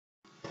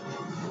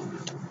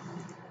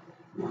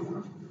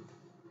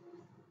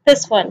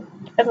This one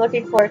I'm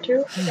looking forward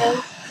to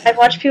because I've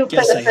watched people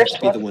play the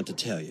first one. Be the one to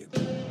tell you.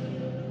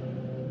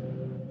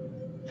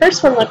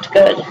 First one looked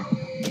good.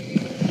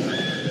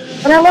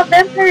 And I love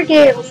vampire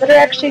games that are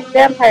actually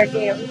vampire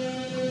games.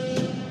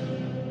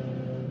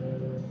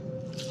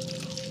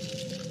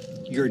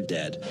 You're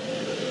dead.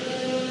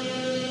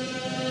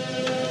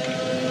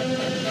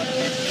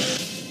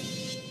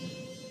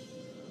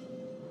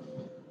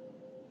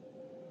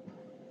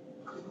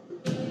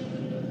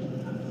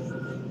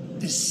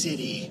 This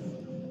city.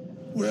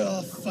 We're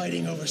all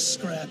fighting over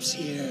scraps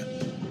here.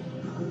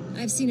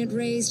 I've seen it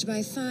raised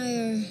by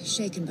fire,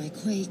 shaken by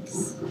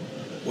quakes.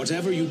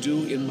 Whatever you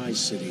do in my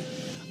city,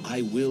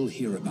 I will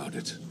hear about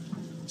it.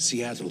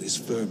 Seattle is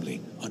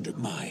firmly under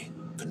my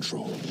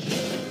control.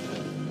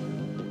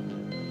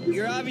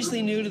 You're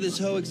obviously new to this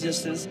whole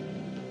existence,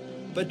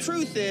 but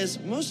truth is,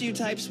 most of you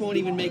types won't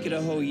even make it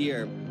a whole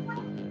year.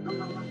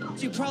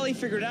 So you probably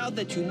figured out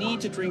that you need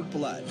to drink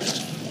blood.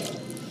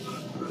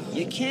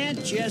 You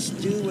can't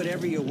just do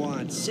whatever you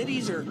want.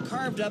 Cities are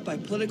carved up by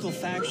political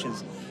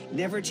factions.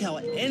 Never tell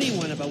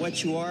anyone about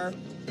what you are.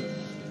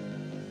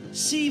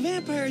 See,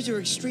 vampires are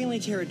extremely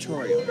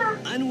territorial.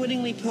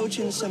 Unwittingly poach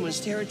in someone's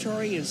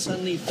territory and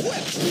suddenly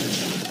whip!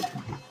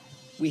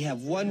 We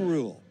have one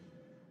rule.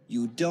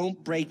 You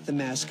don't break the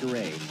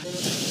masquerade.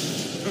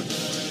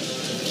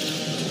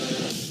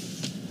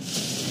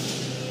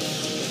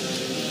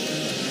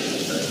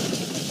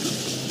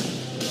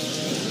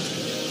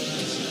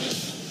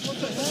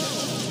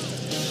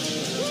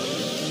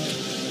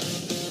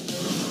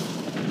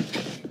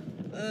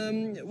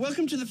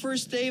 Welcome to the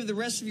first day of the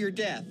rest of your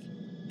death.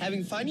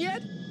 Having fun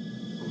yet?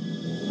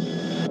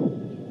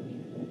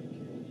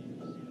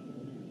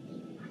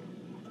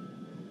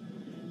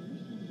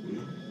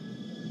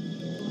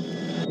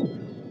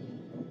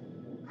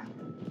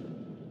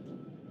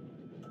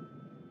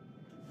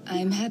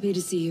 I'm happy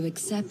to see you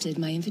accepted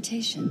my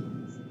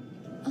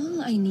invitation.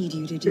 All I need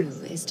you to do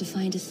is to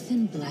find a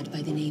thin blood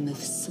by the name of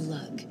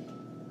Slug.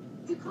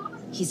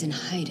 He's in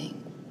hiding.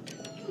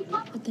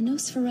 But the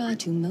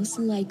Nosferatu most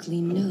likely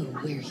know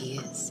where he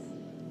is.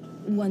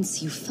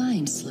 Once you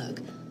find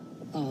Slug,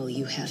 all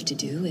you have to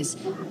do is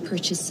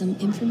purchase some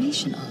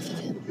information off of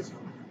him.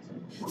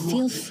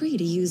 Feel free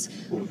to use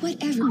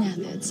whatever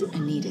methods are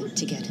needed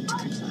to get him to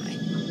comply.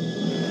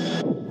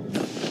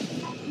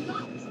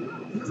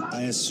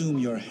 I assume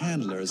your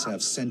handlers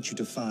have sent you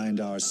to find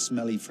our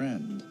smelly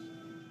friend.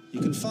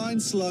 You can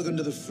find Slug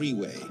under the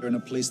freeway, in a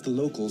place the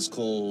locals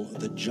call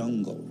the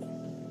jungle.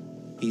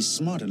 He's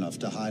smart enough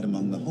to hide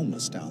among the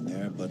homeless down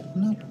there, but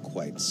not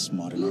quite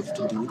smart enough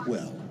to do it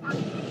well.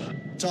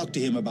 Talk to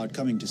him about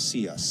coming to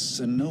see us,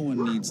 and no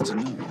one needs to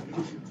know.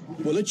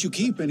 We'll let you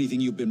keep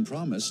anything you've been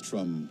promised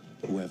from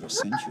whoever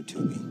sent you to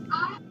me.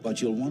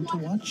 But you'll want to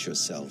watch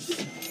yourself.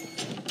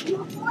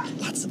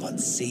 Lots of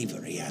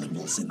unsavory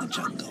animals in the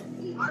jungle.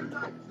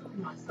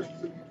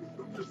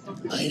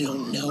 I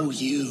don't know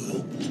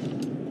you.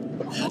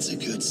 That's a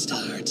good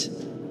start.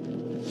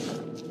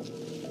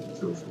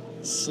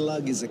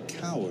 Slug is a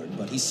coward,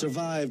 but he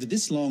survived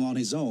this long on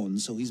his own,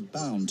 so he's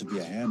bound to be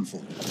a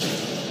handful.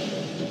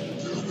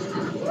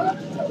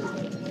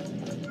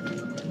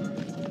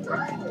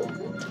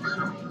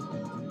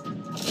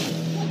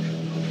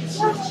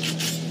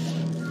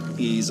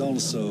 He's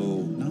also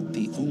not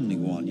the only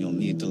one you'll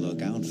need to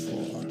look out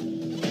for.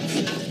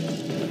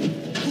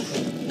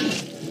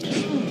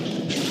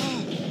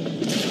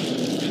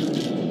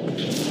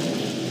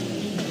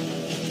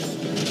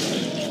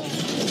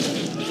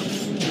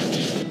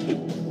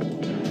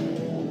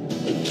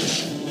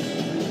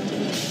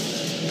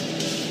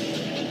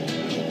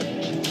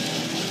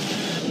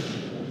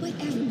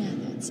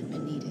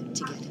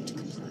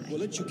 We'll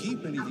let you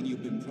keep anything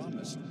you've been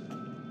promised.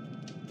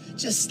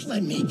 Just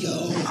let me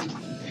go.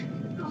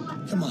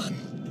 Come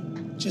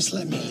on, just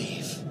let me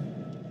leave.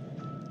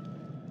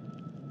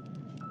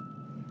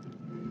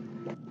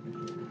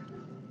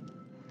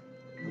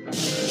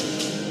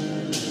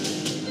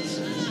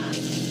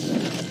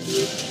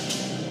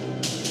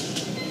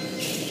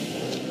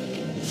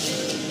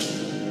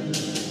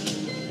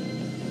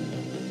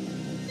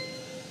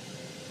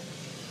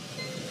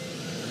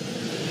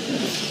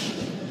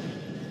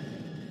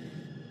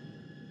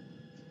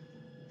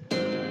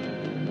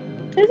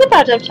 There's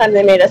about enough time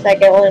they made a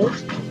second one.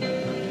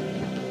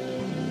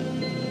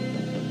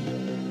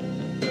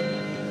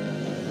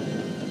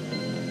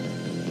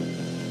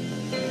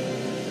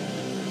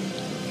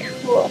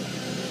 Cool.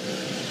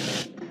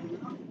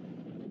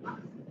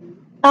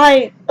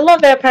 I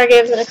love vampire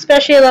games, and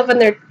especially I love when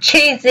they're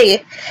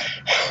cheesy.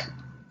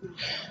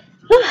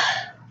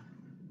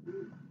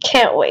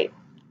 Can't wait.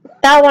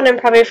 That one I'm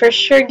probably for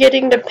sure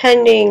getting,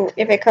 depending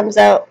if it comes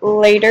out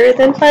later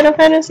than Final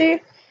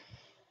Fantasy.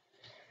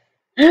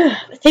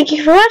 Thank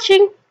you for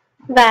watching.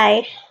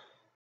 Bye.